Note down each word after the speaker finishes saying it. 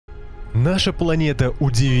Наша планета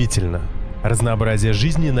удивительна. Разнообразие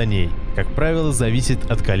жизни на ней, как правило,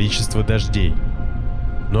 зависит от количества дождей.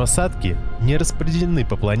 Но осадки не распределены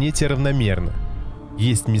по планете равномерно.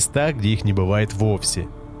 Есть места, где их не бывает вовсе,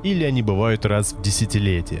 или они бывают раз в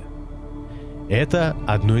десятилетие. Это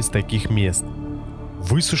одно из таких мест.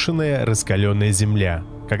 Высушенная раскаленная земля.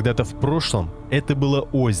 Когда-то в прошлом это было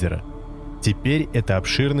озеро. Теперь это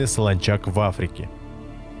обширный солончак в Африке.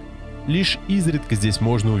 Лишь изредка здесь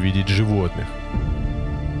можно увидеть животных.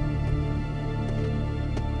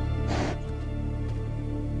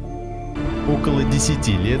 Около 10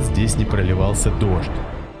 лет здесь не проливался дождь.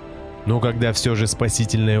 Но когда все же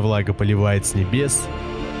спасительная влага поливает с небес,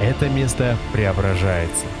 это место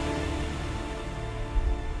преображается.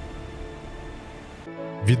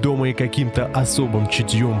 Ведомые каким-то особым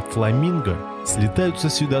чутьем фламинго слетаются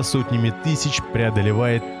сюда сотнями тысяч,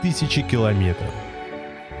 преодолевая тысячи километров.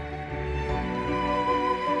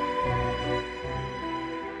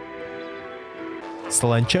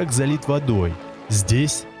 Солончак залит водой.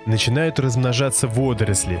 Здесь начинают размножаться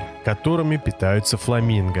водоросли, которыми питаются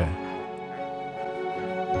фламинго.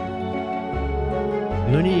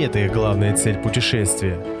 Но не это их главная цель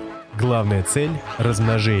путешествия. Главная цель –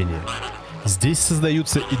 размножение. Здесь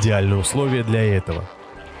создаются идеальные условия для этого.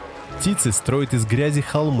 Птицы строят из грязи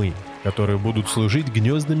холмы, которые будут служить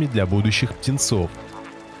гнездами для будущих птенцов.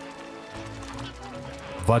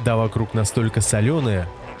 Вода вокруг настолько соленая,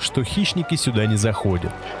 что хищники сюда не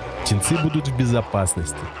заходят. Птенцы будут в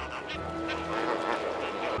безопасности.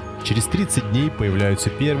 Через 30 дней появляются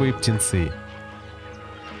первые птенцы.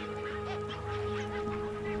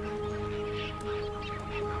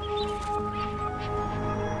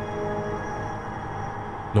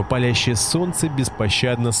 Но палящее солнце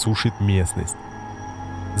беспощадно сушит местность.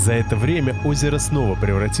 За это время озеро снова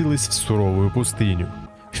превратилось в суровую пустыню.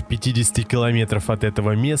 В 50 километров от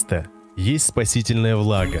этого места есть спасительная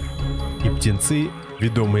влага, и птенцы,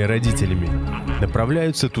 ведомые родителями,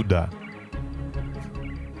 направляются туда.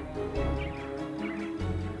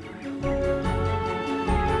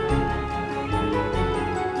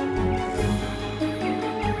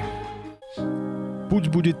 Путь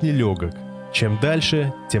будет нелегок. Чем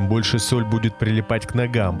дальше, тем больше соль будет прилипать к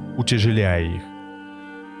ногам, утяжеляя их.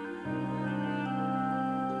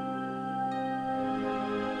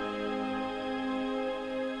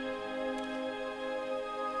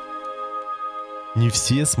 Не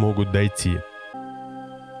все смогут дойти.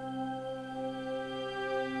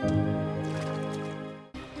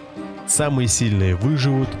 Самые сильные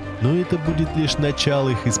выживут, но это будет лишь начало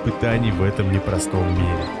их испытаний в этом непростом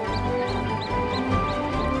мире.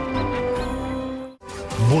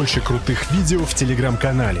 Больше крутых видео в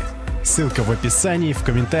телеграм-канале. Ссылка в описании, в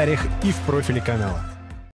комментариях и в профиле канала.